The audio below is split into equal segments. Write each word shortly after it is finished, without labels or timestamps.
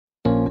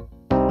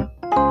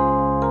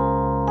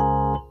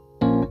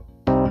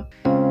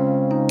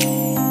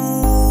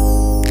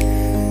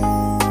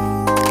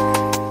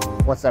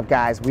What's up,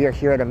 guys? We are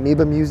here at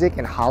Amoeba Music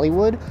in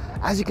Hollywood.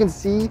 As you can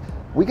see,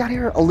 we got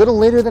here a little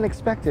later than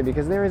expected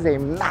because there is a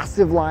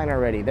massive line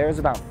already. There's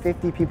about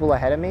 50 people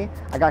ahead of me.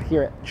 I got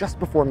here just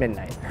before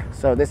midnight.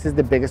 So this is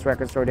the biggest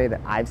record store day that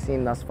I've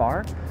seen thus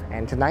far.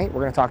 And tonight we're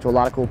gonna talk to a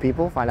lot of cool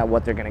people, find out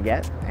what they're gonna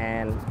get,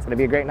 and it's gonna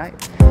be a great night.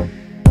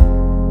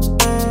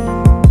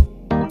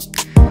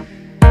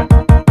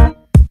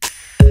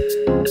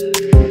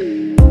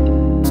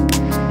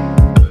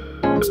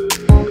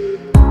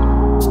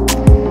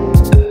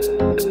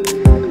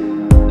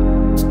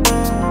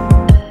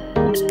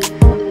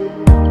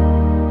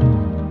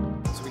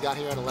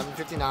 Here at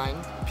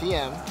 11:59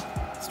 p.m.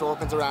 The store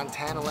opens around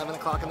 10, 11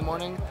 o'clock in the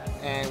morning,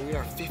 and we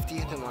are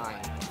 50th in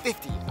line.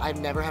 50!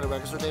 I've never had a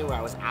record store day where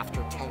I was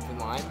after 10th in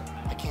line.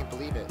 I can't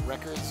believe it.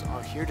 Records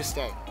are here to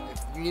stay.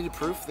 If you needed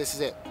proof, this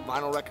is it.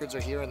 Vinyl records are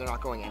here and they're not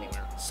going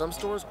anywhere. Some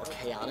stores are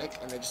chaotic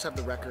and they just have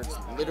the records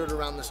littered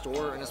around the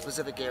store in a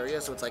specific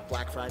area, so it's like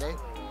Black Friday.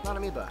 Not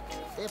Amoeba.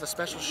 They have a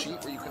special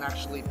sheet where you can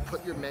actually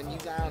put your menu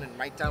down and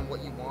write down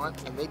what you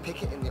want, and they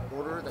pick it in the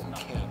order that you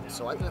came.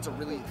 So I think that's a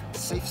really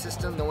safe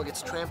system. No one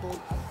gets trampled.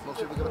 Most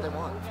people get what they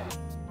want.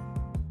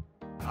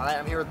 All right,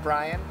 I'm here with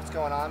Brian. What's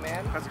going on,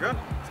 man? How's it going?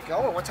 It's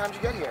going. What time did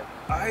you get here?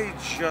 I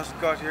just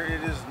got here.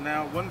 It is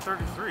now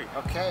 1:33.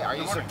 Okay. Are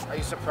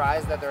you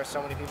surprised that there are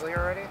so many people here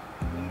already?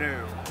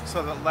 No.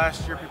 So that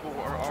last year people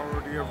were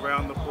already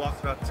around the block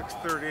about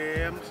 6:30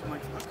 a.m. So I'm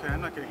like, okay,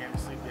 I'm not getting any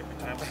sleep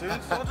anytime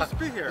soon, so I'll just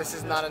be here. This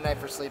is not a night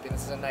for sleeping.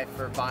 This is a night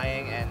for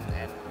buying and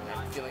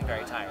feeling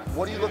very tired.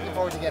 What are you looking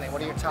forward to getting?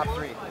 What are your top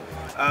three?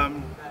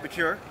 The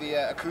Cure.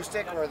 The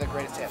acoustic or the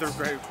greatest hits?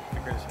 The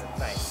greatest hits.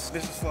 Nice.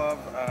 This is Love,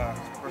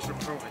 versus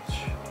Pro-Ject.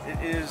 It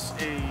is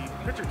a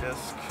picture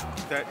disc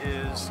that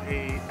is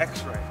a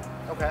X-ray.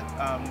 Okay.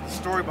 The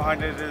story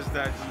behind it is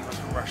that he was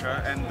from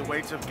Russia, and the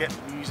way to get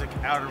music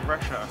out of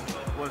Russia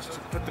was to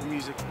put the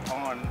music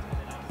on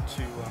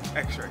to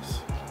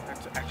X-rays.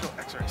 To actual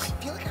X-rays.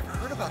 I feel like I've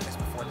heard about this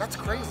before. That's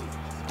crazy.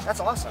 That's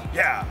awesome.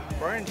 Yeah.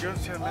 Brian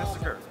Jonestown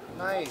Massacre.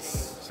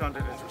 Nice.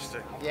 Sounded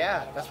interesting.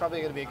 Yeah, that's probably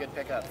going to be a good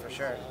pickup for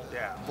sure.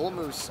 Yeah. Bull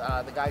Moose,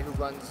 the guy who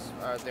runs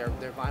their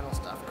vinyl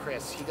stuff,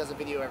 Chris, he does a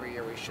video every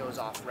year where he shows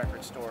off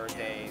record store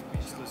day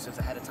exclusives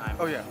ahead of time.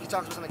 Oh yeah. He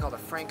talks about something called a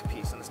Frank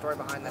piece, and the story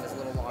behind that is a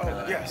little longer.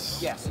 Oh yes.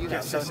 Yes, you know.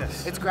 Yes, so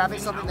yes. it's grabbing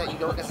something that you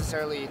don't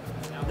necessarily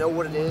know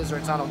what it is, or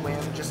it's on a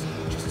whim, just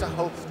to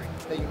hope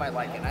that you might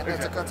like it. And I think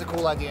that's a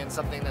cool idea, and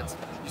something that's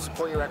you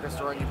support your record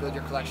store and you build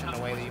your collection in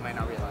a way that you might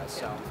not realize.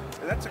 So.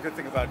 And that's a good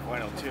thing about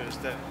vinyl too, is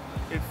that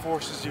it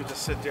forces you to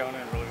sit down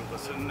and really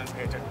listen and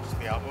pay attention to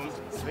the album.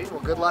 Sweet.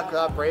 Well, good luck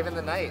braving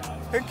the night.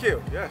 Thank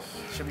you. Yes.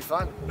 Should be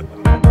fun.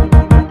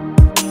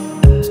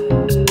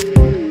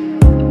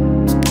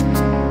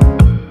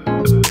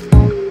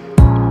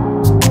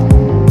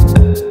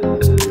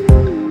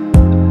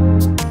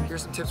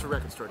 Here's some tips for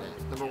record store day.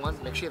 Number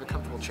one, make sure you have a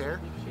comfortable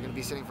chair. You're going to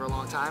be sitting for a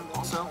long time.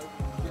 Also,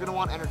 you're going to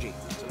want energy,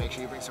 so make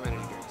sure you bring some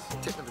energy drinks.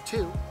 Tip number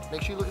two,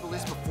 make sure you look at the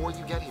list before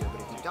you get here,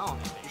 but if you don't,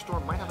 your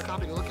store might have a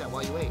copy to look at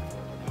while you wait.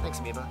 Thanks,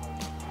 Amoeba.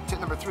 Tip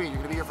number three, you're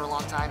going to be here for a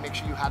long time, make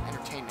sure you have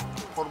entertainment.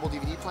 Portable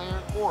DVD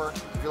player, or,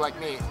 if you're like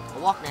me, a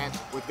Walkman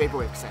with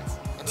vaporwave cassettes.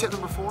 And tip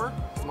number four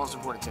is the most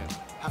important tip.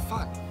 Have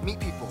fun, meet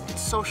people,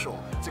 it's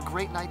social. It's a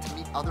great night to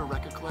meet other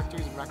record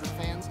collectors and record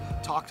fans,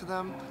 talk to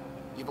them.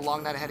 You have a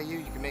long night ahead of you,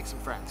 you can make some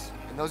friends.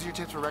 And those are your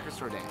tips for record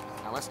store day.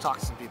 Now let's talk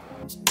to some people.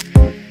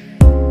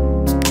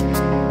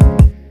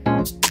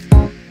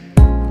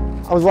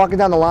 I was walking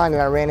down the line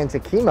and I ran into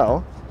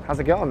Chemo. How's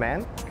it going,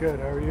 man? Good,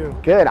 how are you?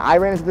 Good. I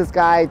ran into this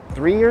guy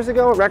 3 years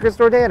ago at Record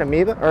Store Day at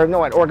Amoeba, or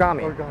no, at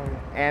Origami. Origami.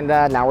 And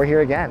now we're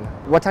here again.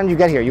 What time did you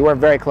get here? You were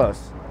very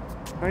close.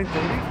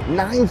 9:30.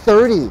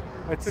 9:30?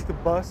 I took the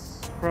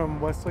bus from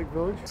Westlake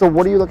Village. So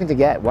what are you looking to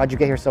get? Why'd you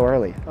get here so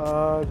early?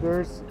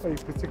 There's a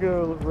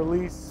particular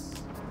release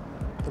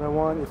that I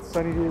want. It's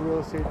Sunny Day Real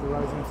Estate, The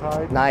Rising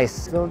Tide.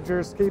 Nice. Dillinger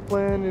Escape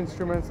Plan,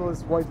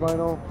 Instrumentalist, White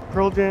Vinyl,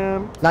 Pearl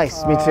Jam.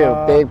 Nice, me too.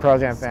 Big Pearl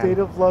Jam fan. State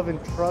of Love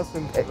and Trust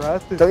and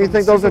Breath. Don't you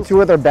think those are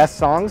two of their best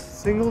songs?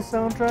 Single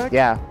soundtrack?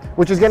 Yeah,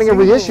 which is getting a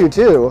reissue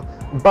too,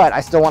 but I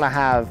still want to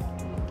have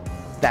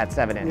that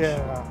 7-inch.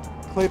 Yeah.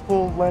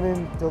 Claypool,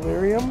 Lennon,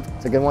 Delirium.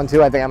 It's a good one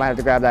too. I think I might have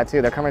to grab that too.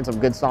 They're covering some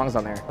good songs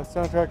on there. A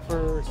soundtrack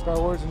for Star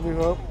Wars and New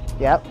Hope.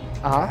 Yep.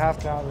 I have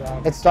to have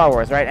that. It's Star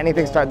Wars, right?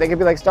 Anything Star. They could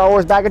be like Star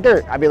Wars Bag of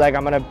Dirt. I'd be like,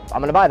 I'm gonna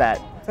buy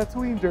that.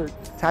 Tatooine Dirt.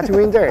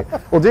 Tatooine Dirt.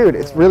 Well, dude,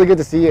 it's really good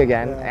to see you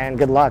again, and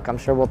good luck. I'm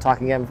sure we'll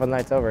talk again before the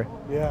night's over.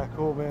 Yeah,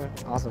 cool, man.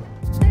 Awesome.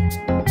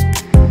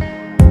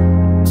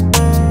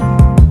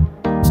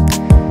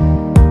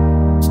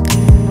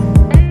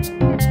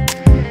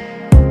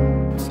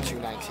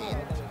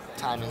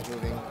 Time is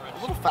moving a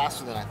little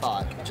faster than I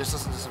thought. Just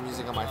listened to some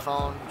music on my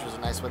phone, which was a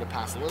nice way to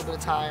pass a little bit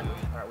of time.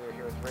 All right, we're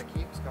here with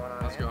Ricky. What's going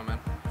on? How's it going, man?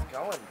 It's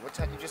going. What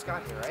time? You just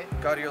got here, right?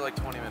 Got here like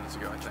 20 minutes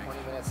ago, I think.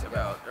 20 minutes ago.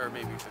 About, or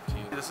maybe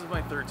 15. This is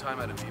my third time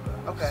at Amoeba.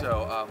 Okay.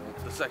 So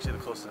this is actually the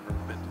closest I've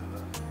ever been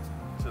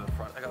to the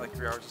front. I got like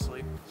 3 hours of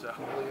sleep. So.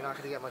 Well, you're not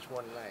going to get much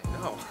more tonight.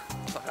 No,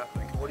 it's not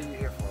happening. What are you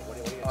here for? What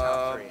are your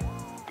top three?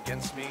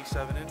 Against Me,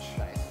 7-inch.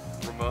 Nice.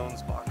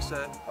 Ramones box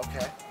set.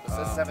 Okay. This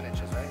is 7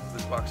 inches, right?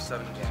 This box is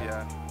 7 inches,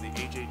 yeah. The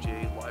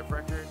AJJ live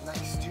record.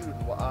 Nice, dude.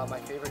 Well, my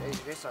favorite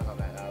AJJ song on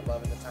that.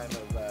 Love in the Time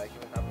of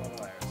Human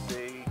Papillomavirus.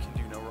 They can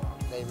do no wrong.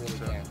 They really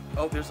can.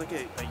 Oh, there's like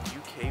a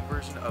UK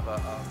version of a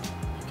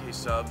UK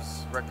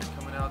subs record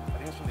coming out. I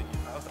think it's from the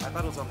I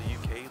thought it was on the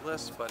UK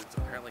list, but it's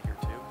apparently here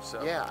too.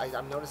 So yeah,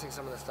 I'm noticing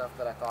some of the stuff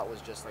that I thought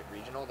was just like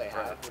regional they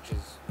have, which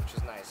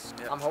is nice.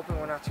 Yeah. I'm hoping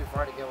we're not too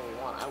far to get what we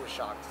want. I was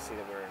shocked to see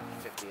that we're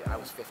 50. I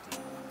was 50.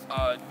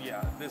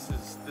 Yeah, this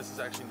is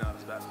actually not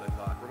as bad as I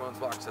thought. Ramones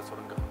box, that's what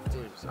I'm going for.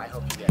 Dude, so. I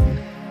hope you get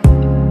it.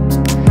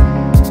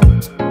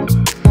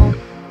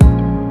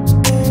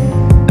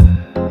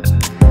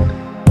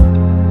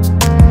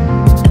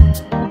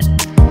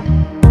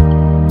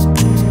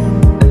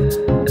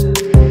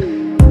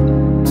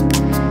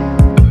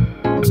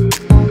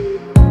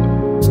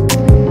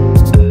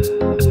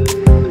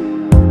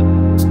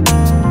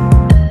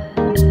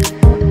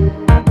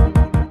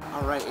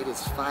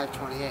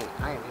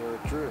 I am here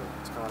with Drew.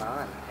 What's going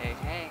on? Hey,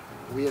 hey.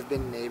 We have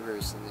been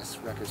neighbors in this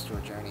record store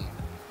journey.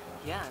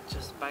 Yeah,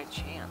 just by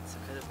chance. It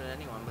could have been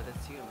anyone, but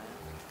it's you, man.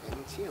 And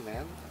it's you,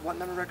 man. What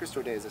number record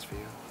store day is this for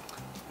you?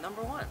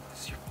 Number 1.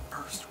 This is your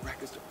first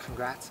record store.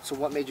 Congrats. So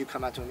what made you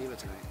come out to Amoeba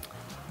tonight?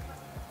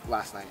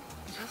 Last night?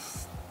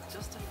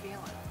 Just a feeling.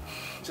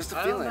 Just a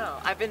feeling? I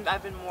don't know.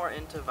 I've been more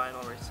into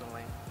vinyl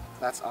recently.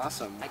 That's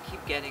awesome. I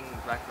keep getting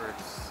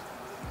records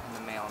in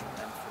the mail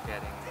and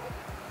forgetting.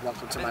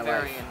 Welcome to my life.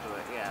 I'm very into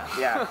it, yeah.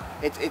 Yeah,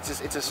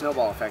 it's a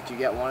snowball effect. You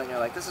get one and you're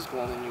like, this is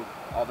cool, and then you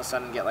all of a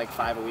sudden get like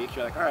 5 a week.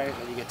 You're like, all right, and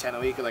then you get 10 a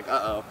week. You're like,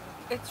 uh-oh.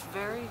 It's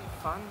very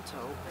fun to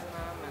open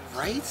them and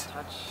right?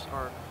 touch,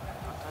 or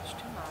not touch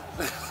too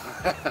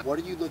much. What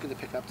are you looking to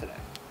pick up today?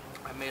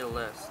 I made a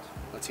list.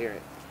 Let's hear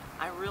it.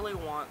 I really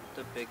want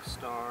the Big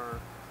Star.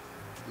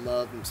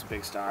 Love some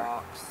Big Star.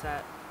 Box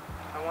set.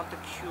 I want the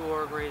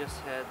Cure greatest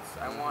hits.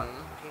 I want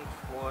Pink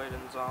Floyd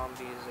and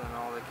Zombies and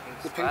all the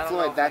Kinks. The Pink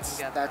Floyd,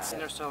 that's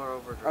Interstellar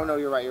Overdrive. Oh no,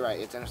 you're right.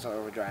 It's Interstellar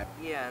Overdrive.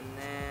 Yeah, and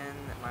then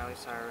Miley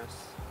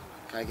Cyrus.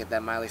 Gotta get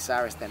that Miley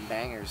Cyrus, them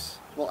bangers.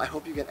 Well, I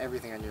hope you get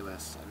everything on your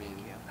list. I mean,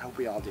 I hope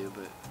we all do,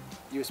 but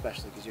you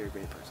especially, because you're a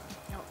great person.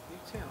 Yo, you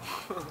too.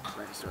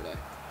 Record store day,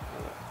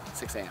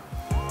 6 a.m.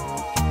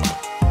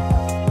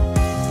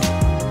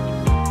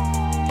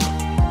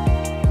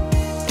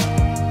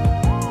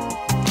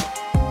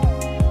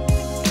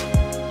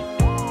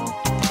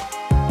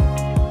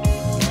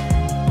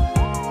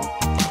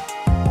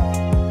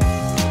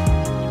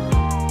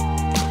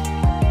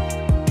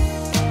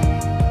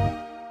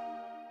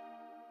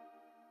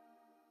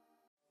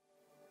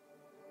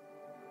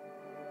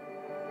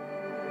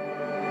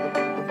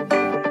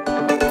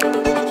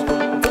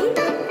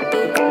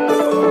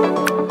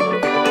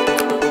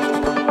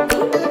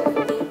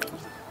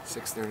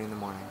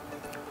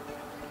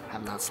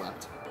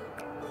 Slept.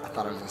 I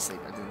thought I was gonna sleep.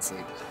 I didn't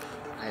sleep.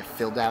 I have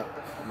filled out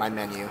my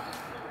menu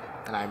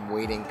and I'm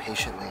waiting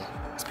patiently,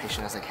 as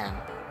patient as I can,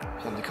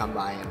 for them to come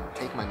by and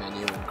take my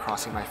menu and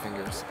crossing my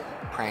fingers,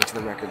 praying to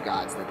the record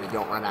gods that they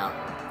don't run out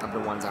of the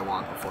ones I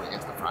want before I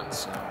get to the front.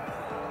 So,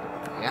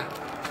 yeah,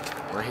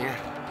 we're here.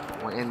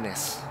 We're in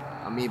this.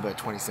 Amoeba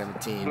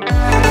 2017.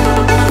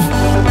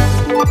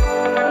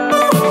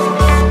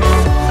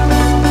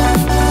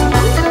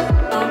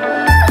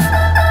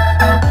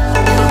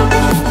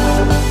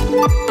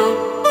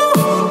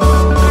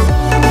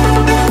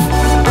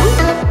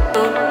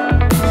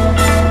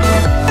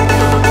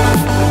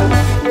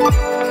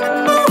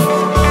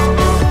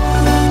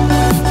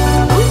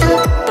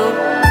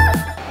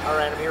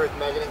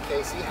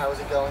 How's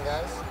it going,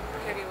 guys?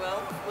 Pretty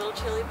well. A little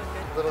chilly, but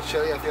good. A little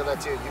chilly, I feel that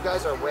too. You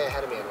guys are way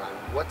ahead of me in line.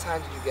 What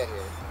time did you get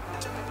here? I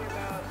got here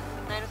about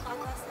 9 o'clock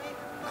last night.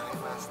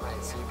 9 last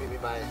night, so you beat me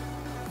by a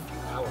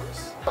few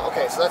hours.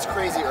 Okay, so that's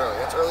crazy early.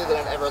 That's earlier than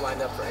I've ever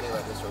lined up for any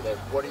record store day.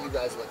 What are you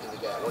guys looking to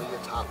get? What are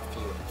your top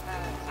few?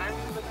 I'm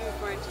looking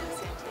forward to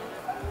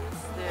Santana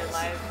release, the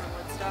live from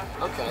Woodstock.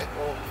 Okay,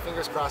 well,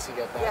 fingers crossed you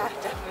get that. Yeah,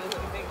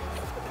 definitely.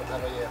 How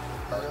about you?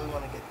 I really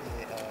want to get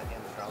the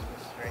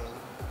Andromeda strain.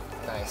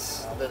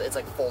 Nice. It's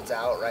like folds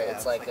out, right? Yeah,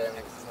 it's like a,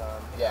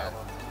 yeah.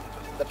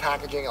 The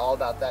packaging, all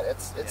about that.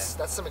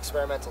 That's some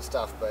experimental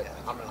stuff, but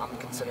I'm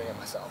considering it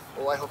myself.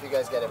 Well, I hope you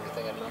guys get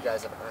everything. I mean, you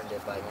guys have earned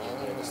it by being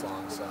here this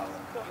long, so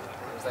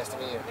it was nice to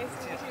meet you. Nice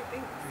to meet you.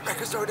 Thanks.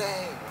 Record store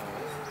day.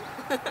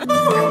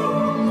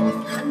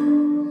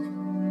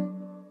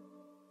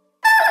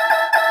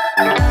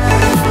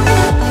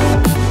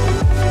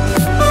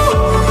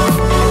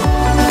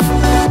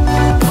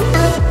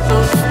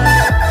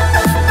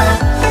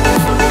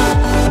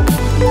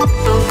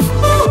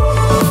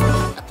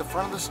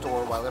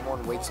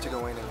 To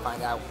go in and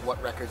find out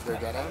what records they're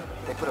getting.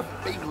 They put a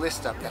big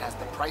list up that has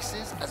the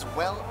prices as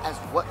well as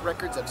what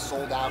records have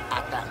sold out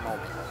at that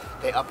moment.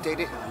 They update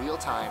it in real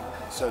time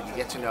so you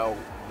get to know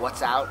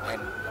what's out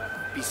and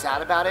be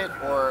sad about it,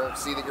 or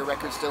see that your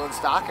record's still in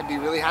stock and be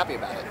really happy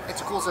about it.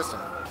 It's a cool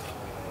system.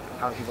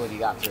 How many people have you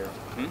got through?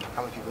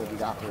 How many people have you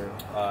got through?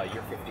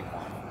 You're 51.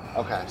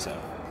 Okay. So.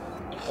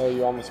 Oh,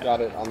 you almost got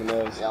it on the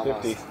nose. Yeah,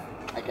 50.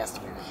 I guessed.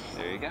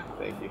 There you go.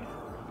 Thank you.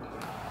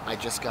 I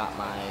just got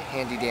my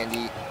handy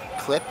dandy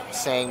clip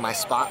saying my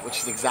spot, which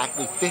is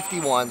exactly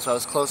 51, so I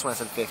was close when I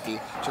said 50.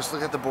 Just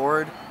look at the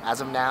board.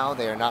 As of now,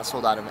 they are not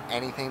sold out of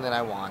anything that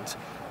I want.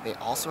 They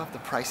also have the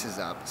prices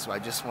up, so I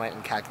just went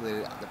and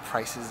calculated the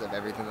prices of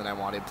everything that I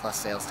wanted plus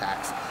sales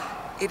tax.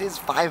 It is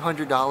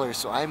 $500,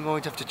 so I'm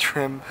going to have to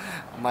trim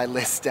my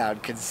list down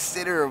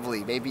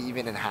considerably, maybe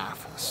even in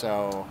half.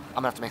 So I'm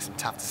gonna have to make some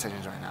tough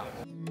decisions right now.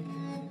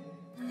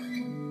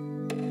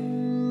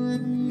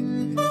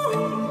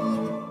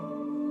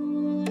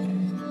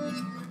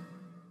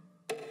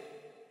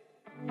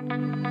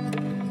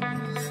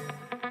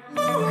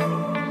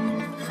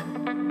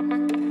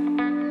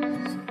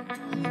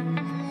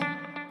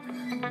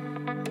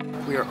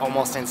 We are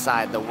almost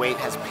inside. The wait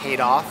has paid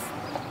off.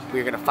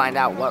 We're gonna find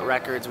out what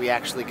records we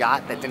actually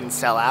got that didn't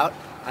sell out.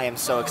 I am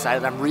so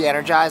excited. I'm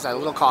re-energized. I had a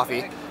little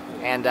coffee,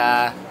 and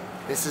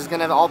this is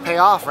gonna all pay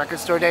off. Record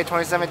Store Day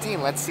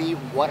 2017. Let's see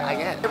what I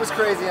get. It was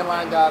crazy and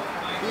lined up.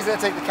 He's gonna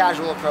take the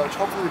casual approach.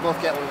 Hopefully we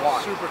both get what we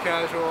want. Super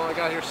casual. I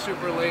got here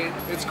super late.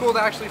 It's cool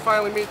to actually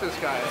finally meet this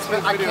guy.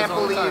 I can't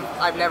believe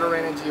I've never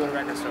ran into you in a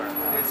record store.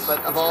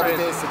 But of all the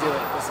days to do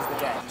it, this is the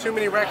day. Too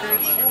many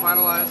records.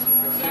 Finalized.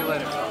 See you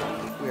later.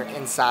 We are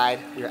inside.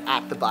 We are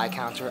at the buy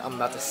counter. I'm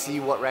about to see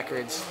what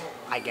records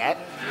I get.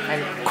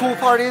 And cool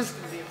part is,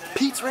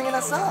 Pete's ringing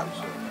us up.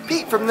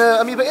 Pete from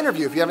the Amoeba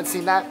interview. If you haven't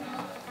seen that,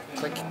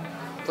 click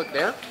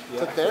there. Yeah.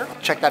 Click there.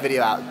 Check that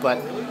video out.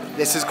 But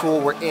this is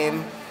cool. We're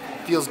in.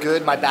 Feels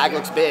good. My bag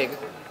looks big.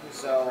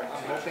 So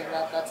I'm hoping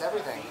that that's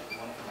everything.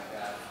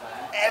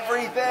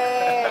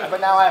 Everything! But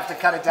now I have to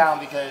cut it down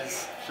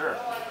because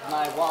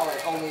my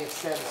wallet only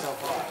extends so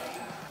far.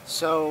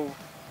 So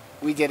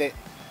we did it.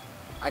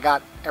 I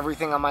got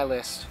everything on my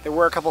list. There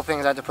were a couple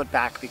things I had to put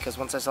back because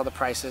once I saw the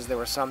prices, there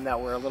were some that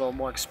were a little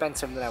more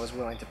expensive than I was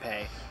willing to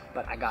pay.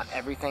 But I got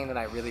everything that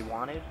I really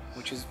wanted,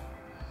 which is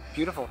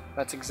beautiful.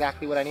 That's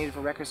exactly what I needed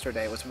for Record Store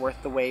Day. It was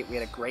worth the wait. We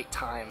had a great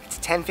time. It's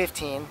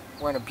 10:15.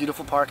 We're in a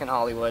beautiful park in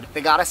Hollywood.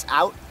 They got us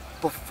out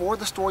before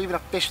the store even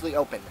officially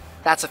opened.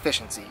 That's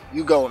efficiency.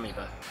 You go,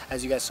 Amoeba.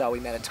 As you guys saw, we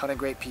met a ton of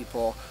great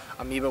people.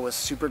 Amoeba was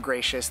super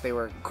gracious. They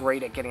were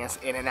great at getting us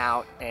in and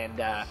out.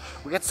 And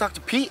we got to talk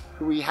to Pete,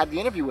 who we had the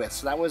interview with.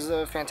 So that was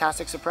a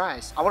fantastic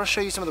surprise. I want to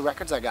show you some of the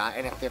records I got.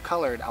 And if they're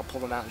colored, I'll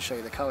pull them out and show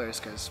you the colors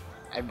because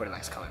everybody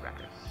likes colored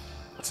records.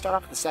 Let's start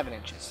off with the 7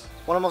 inches.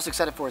 One I'm most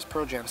excited for is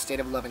Pro-Ject, State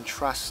of Love and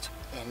Trust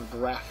and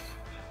Breath.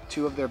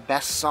 Two of their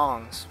best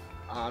songs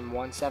on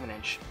one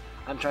 7-inch.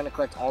 I'm trying to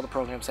collect all the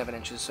Pro-Ject 7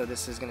 inches, so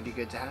this is going to be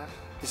good to have.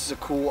 This is a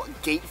cool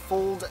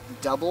gatefold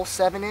double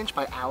 7-inch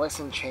by Alice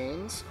in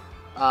Chains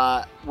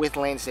with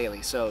Lane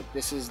Staley. So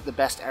this is the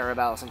best era of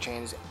Alice in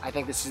Chains. I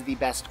think this is the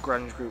best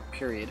grunge group,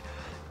 period.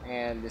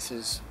 And this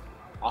is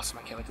awesome.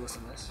 I can't wait to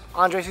listen to this.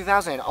 Andre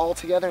 3000, All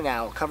Together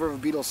Now, cover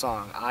of a Beatles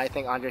song. I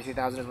think Andre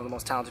 3000 is one of the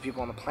most talented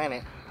people on the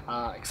planet.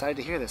 Excited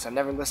to hear this. I've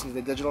never listened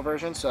to the digital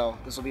version, so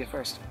this will be a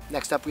first.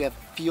 Next up, we have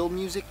Field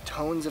Music,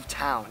 Tones of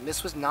Town.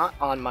 This was not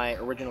on my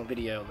original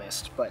video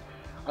list, but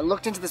I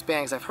looked into this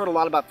band because I've heard a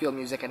lot about Field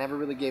Music. I never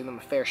really gave them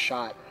a fair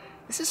shot.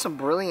 This is some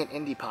brilliant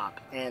indie pop,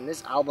 and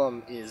this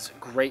album is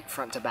great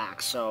front to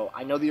back. So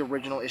I know the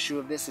original issue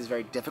of this is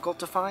very difficult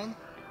to find.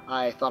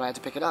 I thought I had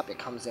to pick it up. It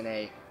comes in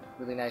a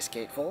really nice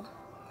gatefold,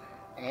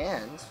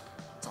 and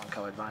it's on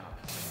colored vinyl.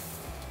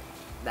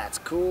 That's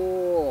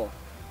cool.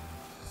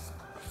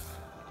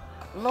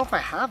 I don't know if I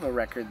have a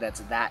record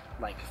that's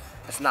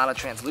it's not a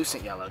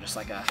translucent yellow, just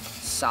like a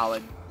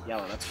solid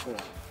yellow. That's cool.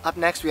 Up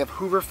next, we have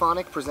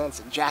Hooverphonic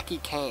presents Jackie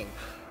Kane.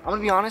 I'm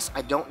gonna be honest,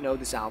 I don't know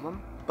this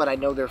album, but I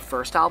know their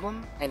first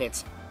album, and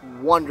it's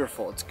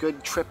wonderful. It's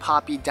good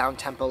trip-hoppy,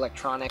 down-tempo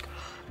electronic.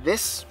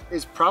 This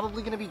is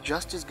probably gonna be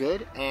just as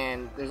good,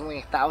 and there's only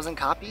 1,000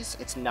 copies.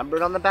 It's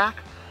numbered on the back.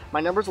 My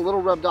number's a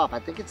little rubbed off. I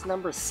think it's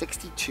number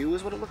 62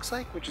 is what it looks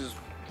like, which is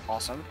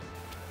awesome.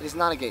 It is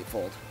not a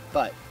gatefold,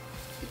 but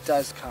it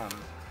does come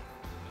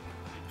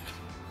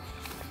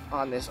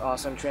on this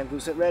awesome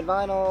translucent red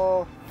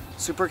vinyl.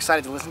 Super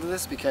excited to listen to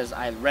this because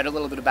I read a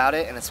little bit about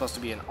it and it's supposed to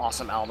be an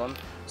awesome album.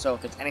 So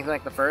if it's anything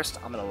like the first,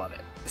 I'm gonna love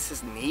it. This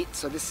is neat.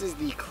 So this is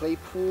the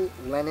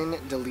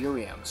Claypool-Lennon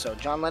Delirium. So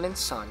John Lennon's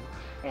son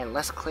and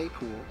Les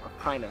Claypool of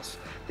Primus,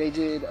 they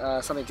did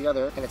something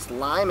together, and it's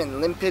Lime and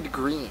Limpid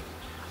Green.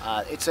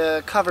 It's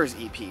a covers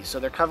EP, so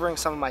they're covering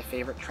some of my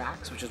favorite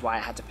tracks, which is why I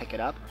had to pick it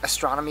up.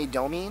 Astronomy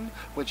Domine,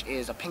 which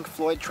is a Pink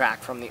Floyd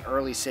track from the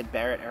early Syd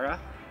Barrett era.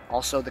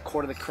 Also, The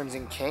Court of the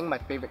Crimson King, my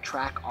favorite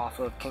track off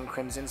of King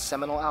Crimson's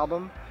seminal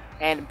album.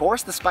 And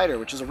Boris the Spider,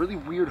 which is a really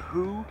weird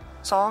Who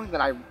song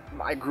that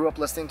I grew up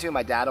listening to.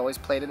 My dad always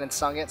played it and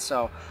sung it,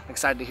 so I'm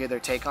excited to hear their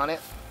take on it.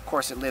 Of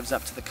course, it lives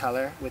up to the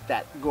color with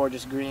that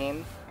gorgeous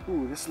green.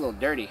 Ooh, this is a little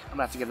dirty. I'm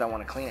gonna have to give that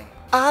one a cleaning.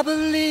 I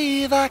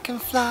believe I can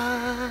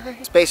fly.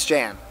 Space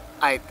Jam.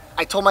 I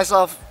told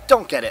myself,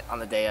 don't get it on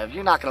the day of.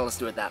 You're not gonna listen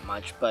to it that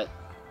much, but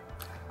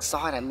I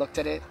saw it, I looked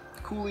at it.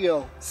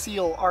 Coolio,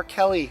 Seal, R.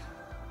 Kelly.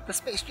 The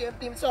Space Jam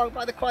theme song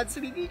by the Quad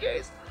City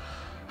DJs.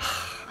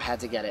 I had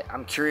to get it.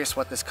 I'm curious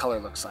what this color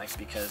looks like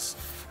because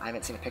I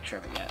haven't seen a picture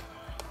of it yet.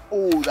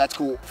 Oh, that's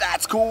cool.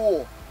 That's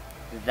cool.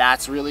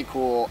 That's really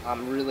cool.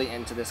 I'm really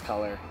into this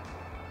color.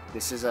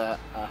 This is a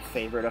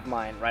favorite of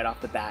mine right off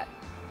the bat.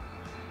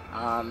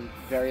 I'm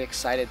very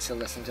excited to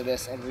listen to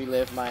this and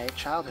relive my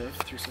childhood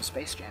through some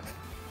space jamming.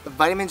 The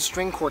Vitamin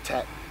String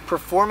Quartet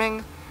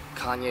performing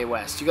Kanye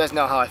West. You guys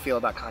know how I feel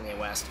about Kanye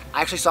West.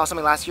 I actually saw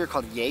something last year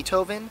called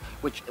Beethoven,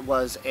 which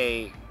was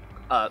a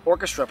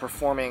orchestra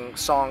performing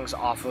songs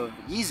off of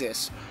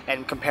Yeezus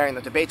and comparing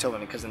them to Beethoven,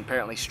 because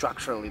apparently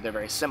structurally they're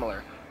very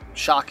similar.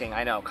 Shocking,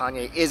 I know.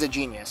 Kanye is a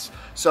genius.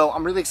 So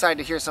I'm really excited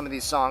to hear some of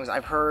these songs.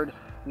 I've heard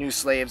New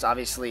Slaves,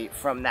 obviously,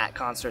 from that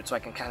concert, so I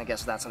can kind of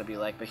guess what that's going to be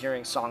like. But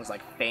hearing songs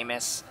like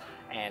Famous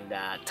and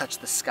Touch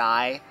the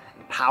Sky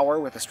and Power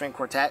with a string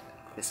quartet,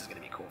 this is going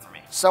to be cool for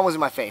me. Sun was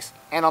in my face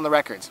and on the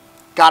records.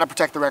 Gotta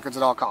protect the records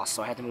at all costs,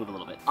 so I had to move a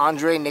little bit.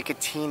 Andre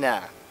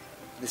Nicotina.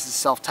 This is a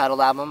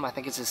self-titled album. I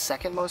think it's his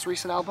second most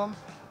recent album.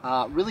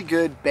 Really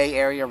good Bay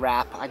Area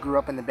rap. I grew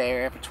up in the Bay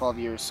Area for 12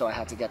 years, so I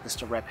had to get this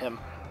to rep him.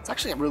 It's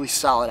actually a really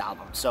solid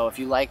album. So if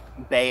you like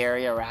Bay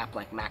Area rap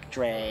like Mac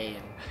Dre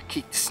and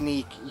Keek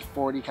Sneak,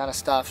 E40 kind of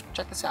stuff,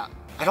 check this out.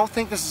 I don't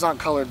think this is on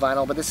colored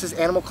vinyl, but this is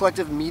Animal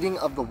Collective Meeting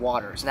of the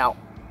Waters. Now,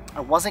 I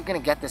wasn't gonna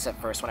get this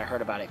at first when I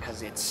heard about it,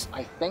 because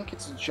I think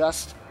it's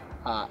just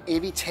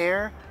Avi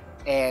Tear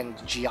and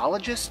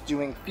geologists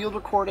doing field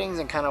recordings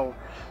and kind of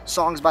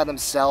songs by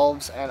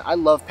themselves. And I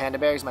love Panda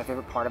Bear, he's my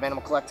favorite part of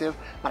Animal Collective,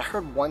 but I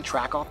heard one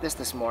track off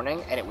this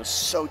morning and it was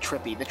so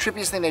trippy. The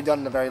trippiest thing they've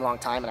done in a very long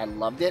time, and I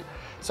loved it.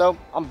 So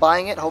I'm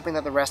buying it, hoping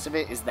that the rest of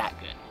it is that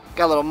good.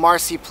 Got a little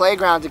Marcy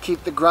Playground to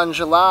keep the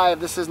grunge alive.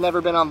 This has never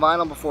been on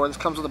vinyl before. This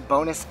comes with a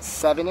bonus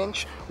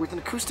 7-inch with an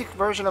acoustic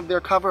version of their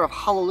cover of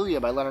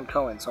Hallelujah by Leonard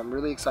Cohen, so I'm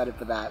really excited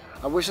for that.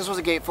 I wish this was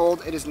a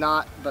gatefold. It is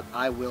not, but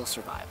I will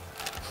survive.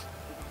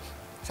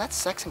 Is that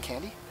Sex and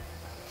Candy?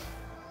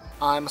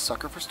 I'm a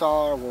sucker for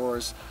Star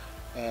Wars,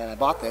 and I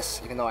bought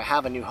this even though I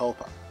have a New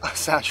Hope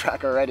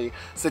soundtrack already.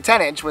 It's a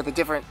 10-inch with a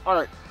different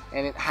art,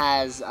 and it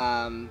has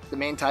the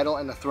main title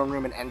and the Throne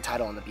Room and End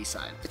title on the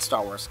B-side. It's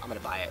Star Wars. I'm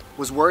gonna buy it.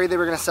 Was worried they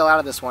were gonna sell out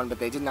of this one, but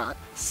they did not.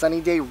 Sunny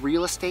Day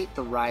Real Estate,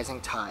 The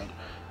Rising Tide.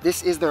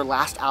 This is their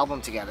last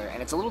album together,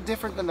 and it's a little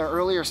different than their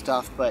earlier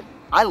stuff, but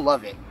I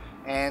love it.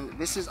 And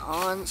this is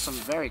on some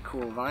very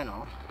cool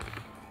vinyl.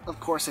 Of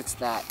course, it's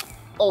that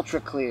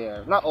ultra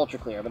clear, not ultra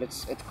clear, but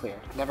it's clear.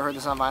 Never heard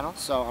this on vinyl,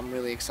 so I'm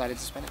really excited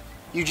to spin it.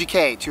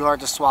 UGK, Too Hard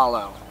to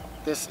Swallow.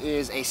 This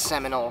is a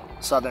seminal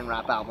Southern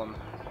rap album,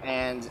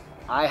 and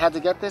I had to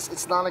get this.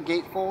 It's not a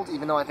gatefold,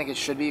 even though I think it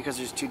should be because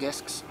there's 2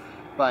 discs,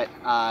 but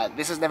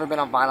this has never been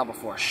on vinyl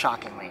before,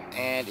 shockingly.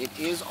 And it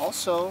is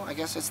also, I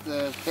guess it's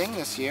the thing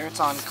this year,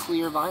 it's on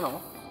clear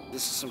vinyl.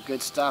 This is some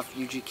good stuff.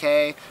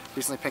 UGK,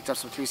 recently picked up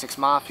some 3-6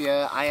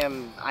 Mafia. I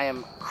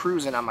am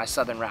cruising on my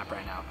Southern rap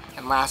right now.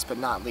 And last but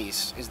not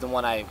least is the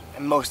one I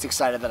am most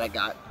excited that I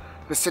got.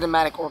 The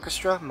Cinematic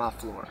Orchestra, Ma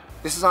Fleur.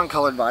 This is on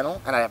colored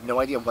vinyl, and I have no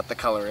idea what the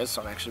color is,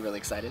 so I'm actually really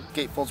excited.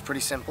 Gatefold's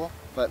pretty simple,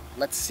 but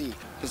let's see.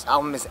 This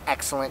album is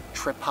excellent,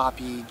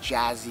 trip-hoppy,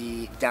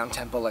 jazzy,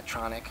 down-tempo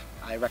electronic.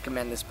 I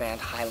recommend this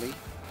band highly.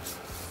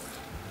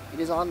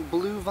 It is on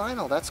blue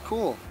vinyl, that's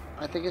cool.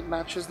 I think it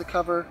matches the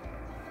cover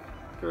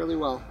fairly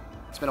well.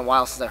 It's been a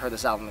while since I heard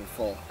this album in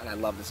full, and I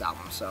love this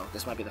album, so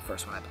this might be the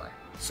first one I play.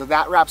 So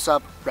that wraps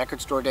up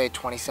Record Store Day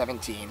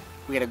 2017.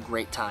 We had a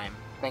great time.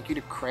 Thank you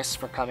to Chris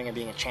for coming and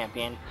being a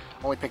champion.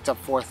 Only picked up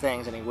 4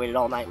 things, and he waited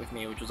all night with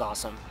me, which was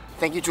awesome.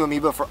 Thank you to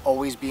Amoeba for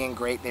always being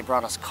great. They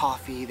brought us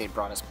coffee, they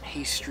brought us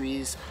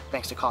pastries,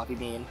 thanks to Coffee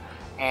Bean.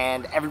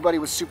 And everybody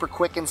was super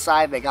quick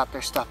inside. They got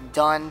their stuff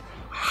done.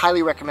 I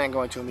highly recommend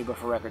going to Amoeba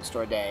for Record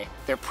Store Day.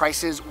 Their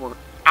prices were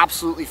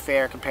absolutely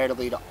fair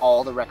comparatively to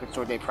all the Record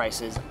Store Day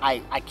prices. I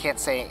can't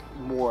say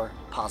more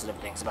positive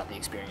things about the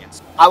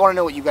experience. I want to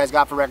know what you guys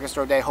got for Record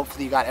Store Day.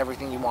 Hopefully you got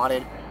everything you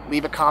wanted.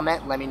 Leave a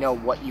comment, let me know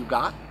what you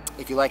got.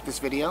 If you like this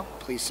video,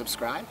 please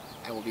subscribe,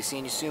 and we'll be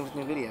seeing you soon with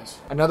new videos.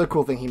 Another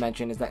cool thing he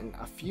mentioned is that in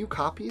a few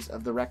copies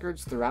of the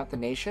records throughout the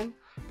nation,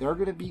 there are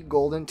going to be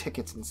golden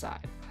tickets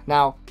inside.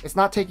 Now, it's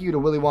not taking you to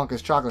Willy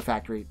Wonka's chocolate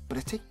factory, but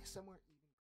it's taking you somewhere